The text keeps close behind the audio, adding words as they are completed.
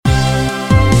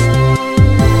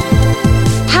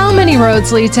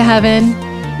roads lead to heaven.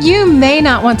 You may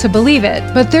not want to believe it,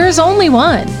 but there's only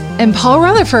one. And Paul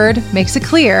Rutherford makes it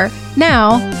clear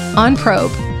now on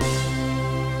Probe.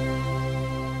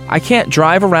 I can't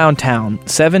drive around town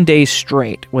 7 days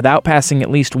straight without passing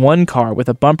at least one car with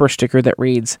a bumper sticker that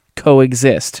reads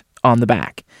 "Coexist" on the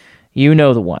back. You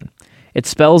know the one. It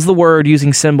spells the word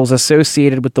using symbols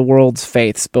associated with the world's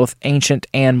faiths, both ancient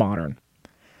and modern.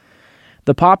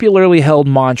 The popularly held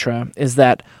mantra is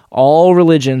that all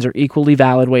religions are equally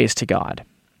valid ways to God.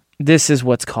 This is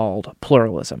what's called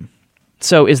pluralism.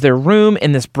 So is there room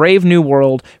in this brave new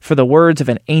world for the words of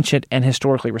an ancient and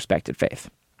historically respected faith?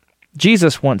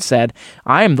 Jesus once said,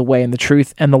 "I am the way and the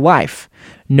truth and the life.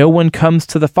 No one comes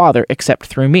to the Father except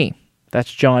through me."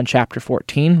 That's John chapter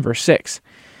 14, verse 6.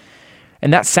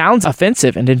 And that sounds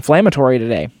offensive and inflammatory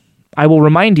today. I will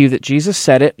remind you that Jesus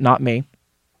said it, not me.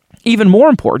 Even more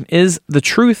important is the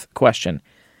truth question.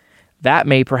 That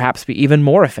may perhaps be even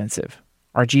more offensive.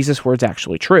 Are Jesus' words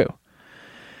actually true?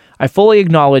 I fully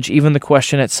acknowledge even the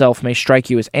question itself may strike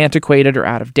you as antiquated or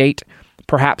out of date.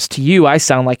 Perhaps to you I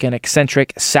sound like an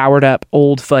eccentric, soured-up,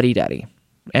 old fuddy-duddy.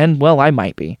 And, well, I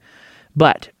might be.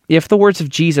 But if the words of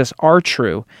Jesus are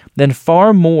true, then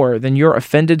far more than your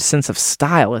offended sense of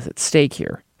style is at stake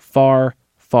here. Far,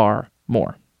 far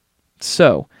more.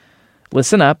 So,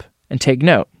 listen up and take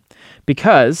note.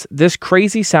 Because this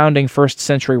crazy-sounding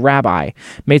first-century rabbi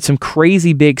made some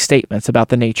crazy big statements about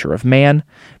the nature of man,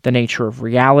 the nature of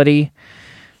reality,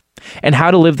 and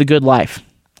how to live the good life,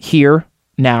 here,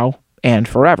 now, and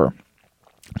forever.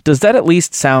 Does that at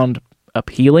least sound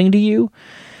appealing to you,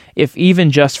 if even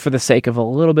just for the sake of a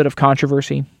little bit of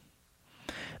controversy?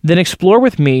 Then explore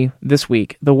with me this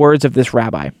week the words of this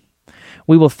rabbi.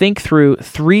 We will think through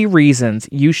 3 reasons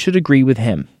you should agree with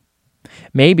him.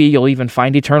 Maybe you'll even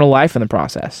find eternal life in the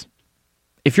process.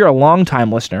 If you're a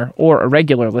long-time listener or a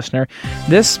regular listener,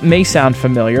 this may sound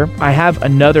familiar. I have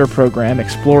another program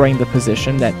exploring the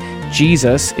position that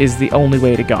Jesus is the only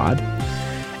way to God.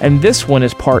 And this one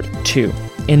is part 2.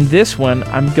 In this one,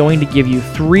 I'm going to give you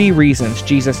 3 reasons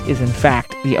Jesus is in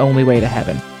fact the only way to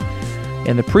heaven.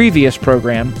 In the previous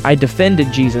program, I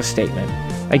defended Jesus' statement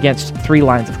against 3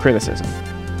 lines of criticism.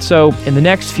 So, in the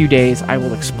next few days, I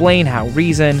will explain how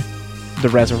reason, the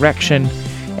resurrection,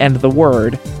 and the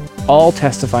Word all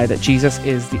testify that Jesus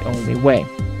is the only way.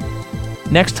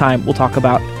 Next time, we'll talk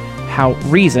about how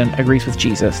reason agrees with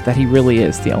Jesus that he really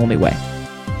is the only way.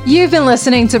 You've been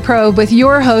listening to Probe with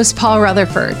your host, Paul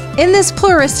Rutherford. In this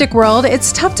pluralistic world,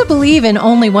 it's tough to believe in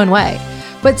only one way,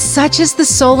 but such is the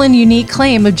sole and unique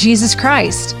claim of Jesus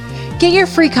Christ. Get your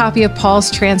free copy of Paul's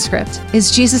transcript,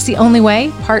 Is Jesus the Only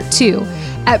Way? Part 2,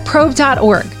 at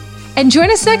probe.org. And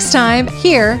join us next time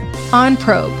here on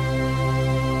Probe.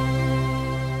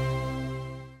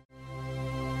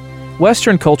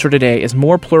 Western culture today is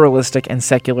more pluralistic and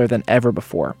secular than ever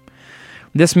before.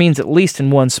 This means, at least in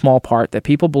one small part, that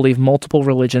people believe multiple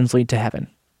religions lead to heaven.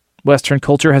 Western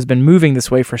culture has been moving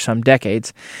this way for some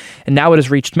decades, and now it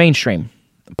has reached mainstream.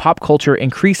 Pop culture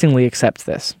increasingly accepts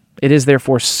this. It is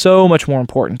therefore so much more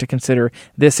important to consider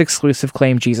this exclusive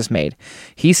claim Jesus made.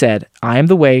 He said, "I am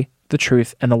the way, the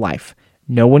truth, and the life.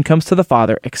 No one comes to the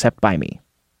Father except by me."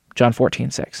 John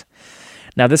 14:6.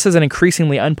 Now, this is an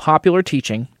increasingly unpopular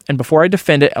teaching, and before I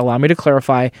defend it, allow me to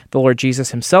clarify the Lord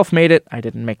Jesus himself made it. I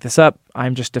didn't make this up.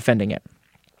 I'm just defending it.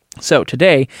 So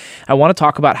today, I want to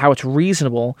talk about how it's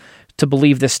reasonable to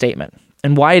believe this statement,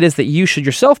 and why it is that you should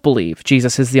yourself believe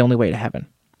Jesus is the only way to heaven.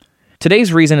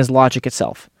 Today's reason is logic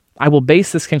itself. I will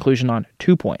base this conclusion on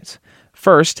 2 points.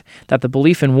 First, that the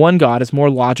belief in one God is more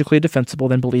logically defensible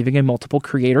than believing in multiple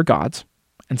creator gods.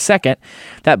 And second,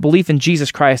 that belief in Jesus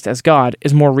Christ as God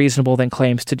is more reasonable than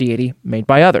claims to deity made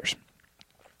by others.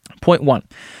 Point 1.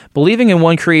 Believing in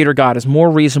one creator God is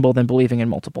more reasonable than believing in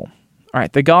multiple. All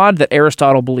right, the God that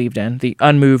Aristotle believed in, the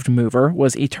unmoved mover,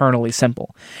 was eternally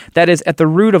simple. That is, at the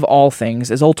root of all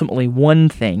things is ultimately one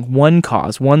thing, one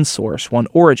cause, one source, one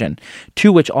origin,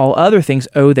 to which all other things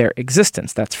owe their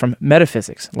existence. That's from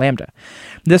metaphysics, lambda.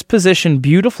 This position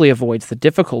beautifully avoids the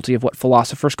difficulty of what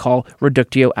philosophers call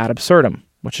reductio ad absurdum,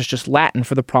 which is just Latin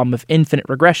for the problem of infinite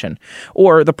regression,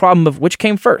 or the problem of which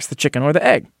came first, the chicken or the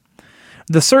egg.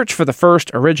 The search for the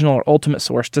first, original, or ultimate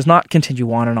source does not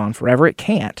continue on and on forever. It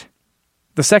can't.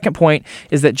 The second point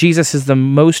is that Jesus is the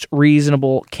most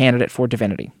reasonable candidate for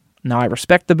divinity. Now, I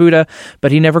respect the Buddha,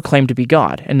 but he never claimed to be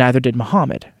God, and neither did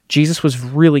Muhammad. Jesus was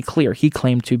really clear. He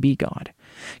claimed to be God.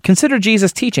 Consider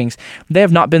Jesus' teachings. They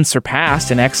have not been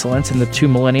surpassed in excellence in the 2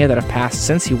 millennia that have passed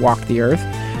since he walked the earth.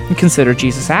 And consider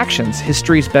Jesus' actions.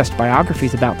 History's best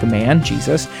biographies about the man,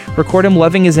 Jesus, record him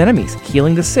loving his enemies,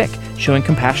 healing the sick, showing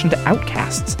compassion to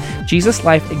outcasts. Jesus'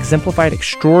 life exemplified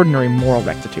extraordinary moral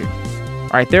rectitude. All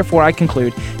right, therefore, I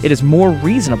conclude it is more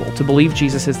reasonable to believe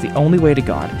Jesus is the only way to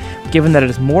God, given that it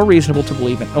is more reasonable to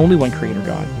believe in only one Creator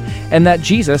God, and that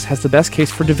Jesus has the best case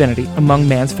for divinity among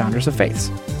man's founders of faiths.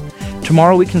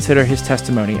 Tomorrow we consider his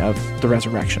testimony of the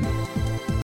resurrection.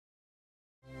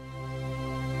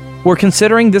 We're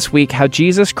considering this week how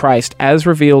Jesus Christ, as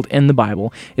revealed in the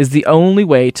Bible, is the only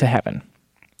way to heaven.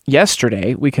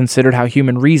 Yesterday, we considered how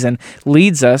human reason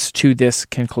leads us to this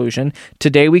conclusion.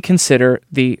 Today, we consider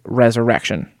the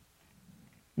resurrection.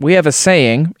 We have a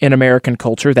saying in American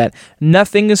culture that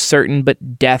nothing is certain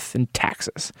but death and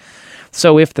taxes.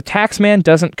 So if the taxman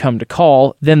doesn't come to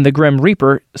call, then the Grim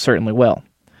Reaper certainly will.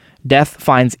 Death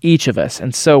finds each of us,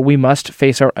 and so we must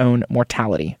face our own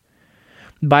mortality.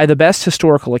 By the best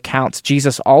historical accounts,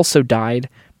 Jesus also died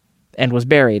and was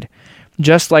buried,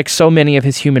 just like so many of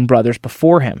his human brothers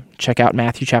before him. Check out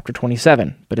Matthew chapter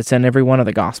 27, but it's in every one of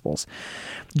the Gospels.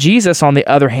 Jesus, on the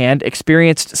other hand,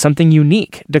 experienced something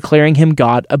unique, declaring him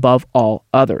God above all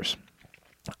others.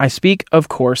 I speak, of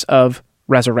course, of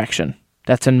resurrection.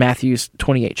 That's in Matthew's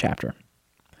 28 chapter.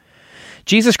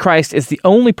 Jesus Christ is the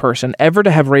only person ever to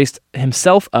have raised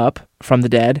himself up from the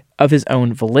dead of his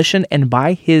own volition and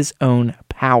by his own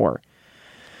power.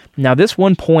 Now, this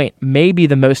one point may be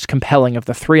the most compelling of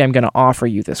the three I'm going to offer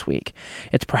you this week.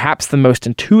 It's perhaps the most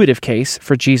intuitive case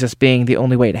for Jesus being the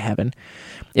only way to heaven.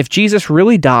 If Jesus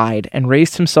really died and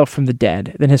raised himself from the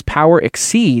dead, then his power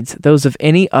exceeds those of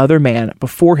any other man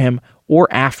before him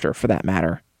or after, for that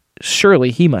matter. Surely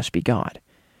he must be God.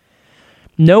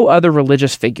 No other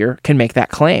religious figure can make that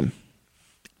claim.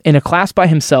 In a class by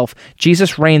himself,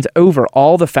 Jesus reigns over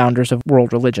all the founders of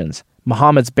world religions.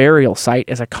 Muhammad's burial site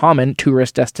is a common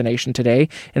tourist destination today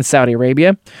in Saudi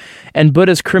Arabia, and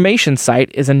Buddha's cremation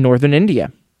site is in northern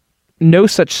India. No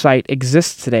such site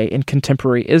exists today in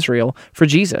contemporary Israel for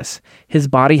Jesus. His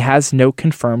body has no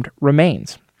confirmed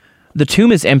remains. The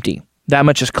tomb is empty. That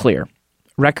much is clear.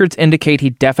 Records indicate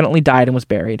he definitely died and was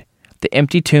buried. The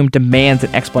empty tomb demands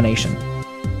an explanation.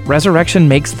 Resurrection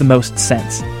makes the most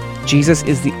sense. Jesus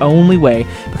is the only way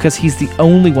because he's the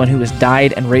only one who has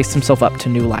died and raised himself up to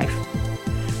new life.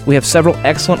 We have several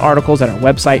excellent articles at our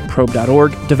website,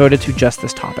 probe.org, devoted to just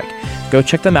this topic. Go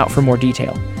check them out for more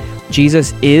detail.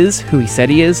 Jesus is who he said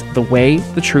he is, the way,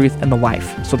 the truth, and the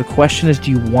life. So the question is,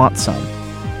 do you want some?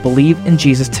 Believe in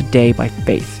Jesus today by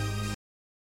faith.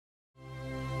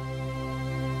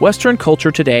 Western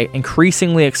culture today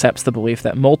increasingly accepts the belief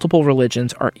that multiple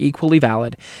religions are equally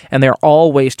valid and they are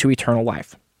all ways to eternal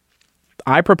life.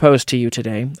 I propose to you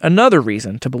today another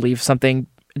reason to believe something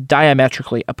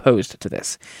diametrically opposed to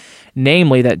this,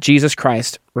 namely that Jesus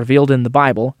Christ, revealed in the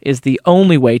Bible, is the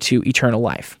only way to eternal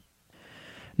life.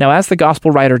 Now, as the gospel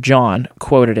writer John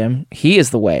quoted him, he is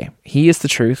the way, he is the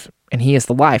truth, and he is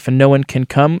the life, and no one can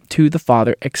come to the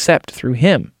Father except through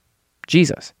him,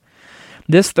 Jesus.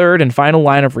 This third and final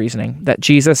line of reasoning, that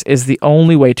Jesus is the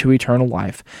only way to eternal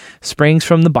life, springs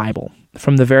from the Bible,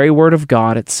 from the very Word of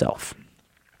God itself.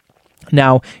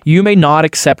 Now, you may not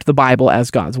accept the Bible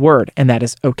as God's Word, and that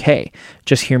is okay.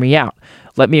 Just hear me out.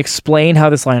 Let me explain how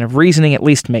this line of reasoning at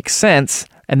least makes sense,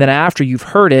 and then after you've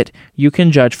heard it, you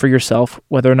can judge for yourself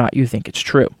whether or not you think it's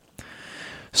true.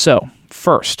 So,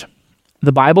 first,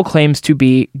 the Bible claims to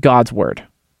be God's Word.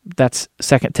 That's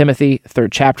 2 Timothy, 3rd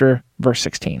chapter, verse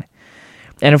 16.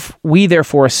 And if we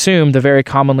therefore assume the very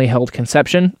commonly held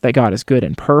conception that God is good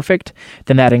and perfect,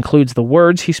 then that includes the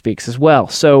words he speaks as well.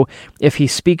 So if he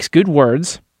speaks good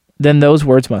words, then those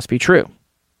words must be true.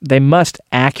 They must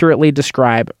accurately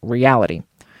describe reality.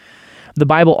 The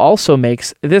Bible also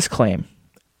makes this claim.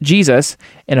 Jesus,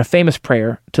 in a famous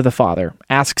prayer to the Father,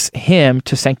 asks him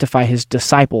to sanctify his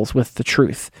disciples with the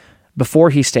truth,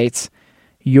 before he states,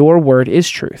 "Your word is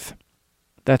truth."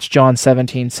 That's John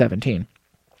 17:17.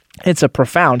 It's a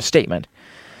profound statement.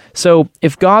 So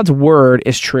if God's word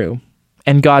is true,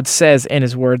 and God says in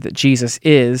his word that Jesus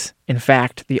is, in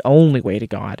fact, the only way to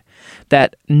God,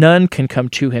 that none can come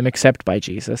to him except by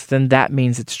Jesus, then that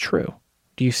means it's true.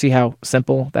 Do you see how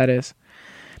simple that is?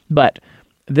 But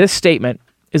this statement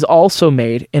is also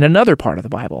made in another part of the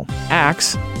Bible.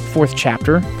 Acts, 4th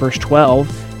chapter, verse 12,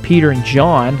 Peter and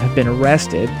John have been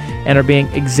arrested and are being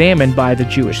examined by the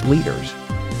Jewish leaders.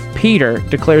 Peter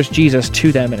declares Jesus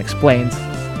to them and explains,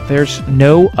 "There's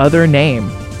no other name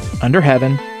under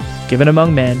heaven given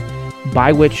among men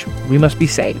by which we must be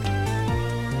saved."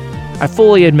 I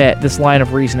fully admit this line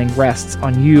of reasoning rests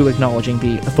on you acknowledging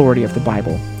the authority of the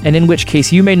Bible, and in which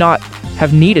case you may not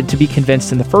have needed to be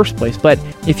convinced in the first place, but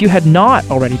if you had not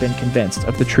already been convinced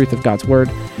of the truth of God's Word,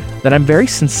 then I'm very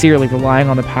sincerely relying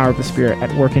on the power of the Spirit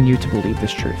at work in you to believe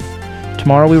this truth.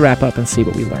 Tomorrow we wrap up and see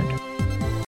what we learned.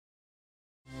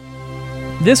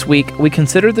 This week, we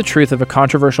considered the truth of a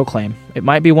controversial claim. It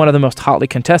might be one of the most hotly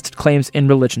contested claims in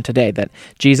religion today, that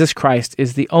Jesus Christ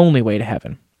is the only way to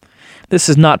heaven. This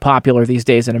is not popular these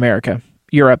days in America,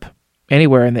 Europe,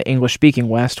 anywhere in the English-speaking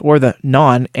West, or the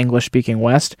non-English-speaking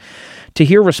West. To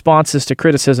hear responses to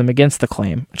criticism against the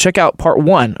claim, check out part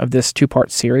 1 of this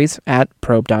 2-part series at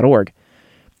probe.org.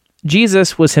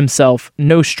 Jesus was himself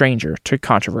no stranger to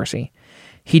controversy.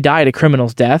 He died a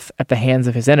criminal's death at the hands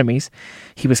of his enemies.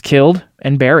 He was killed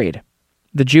and buried.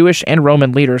 The Jewish and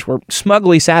Roman leaders were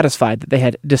smugly satisfied that they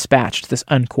had dispatched this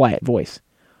unquiet voice.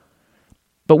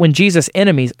 But when Jesus'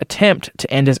 enemies attempt to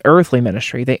end his earthly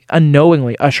ministry, they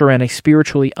unknowingly usher in a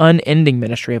spiritually unending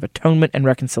ministry of atonement and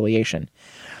reconciliation.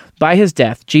 By his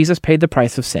death, Jesus paid the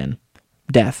price of sin,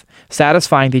 death,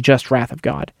 satisfying the just wrath of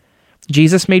God.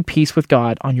 Jesus made peace with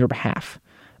God on your behalf.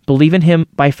 Believe in him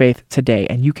by faith today,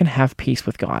 and you can have peace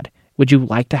with God. Would you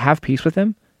like to have peace with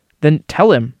him? Then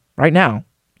tell him right now.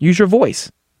 Use your voice,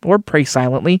 or pray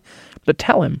silently, but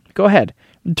tell him. Go ahead.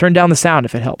 Turn down the sound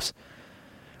if it helps.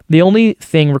 The only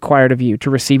thing required of you to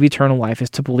receive eternal life is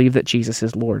to believe that Jesus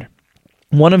is Lord.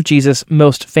 One of Jesus'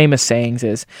 most famous sayings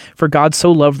is, "For God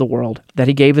so loved the world that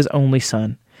he gave his only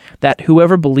Son, that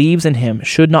whoever believes in him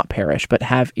should not perish but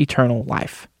have eternal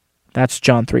life." That's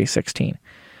John 3:16.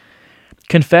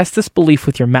 Confess this belief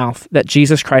with your mouth that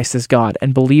Jesus Christ is God,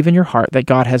 and believe in your heart that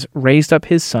God has raised up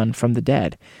his Son from the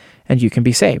dead, and you can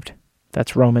be saved.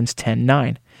 That's Romans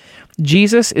 10:9.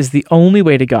 Jesus is the only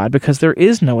way to God because there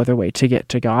is no other way to get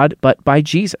to God but by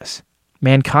Jesus.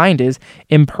 Mankind is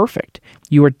imperfect.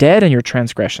 You are dead in your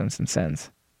transgressions and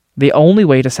sins. The only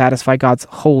way to satisfy God's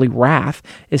holy wrath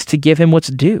is to give him what's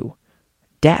due,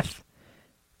 death.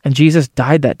 And Jesus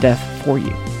died that death for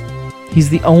you. He's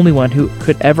the only one who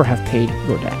could ever have paid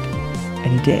your debt,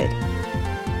 and he did.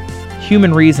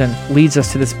 Human reason leads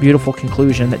us to this beautiful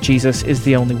conclusion that Jesus is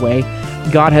the only way.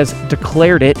 God has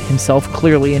declared it himself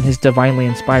clearly in his divinely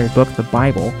inspired book, the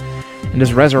Bible, and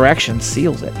his resurrection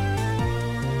seals it.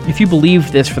 If you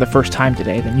believe this for the first time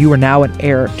today, then you are now an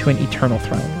heir to an eternal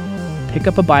throne. Pick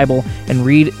up a Bible and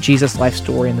read Jesus' life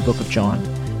story in the book of John.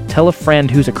 Tell a friend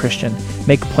who's a Christian.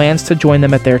 Make plans to join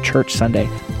them at their church Sunday.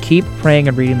 Keep praying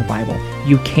and reading the Bible.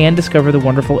 You can discover the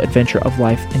wonderful adventure of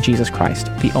life in Jesus Christ,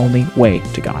 the only way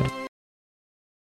to God.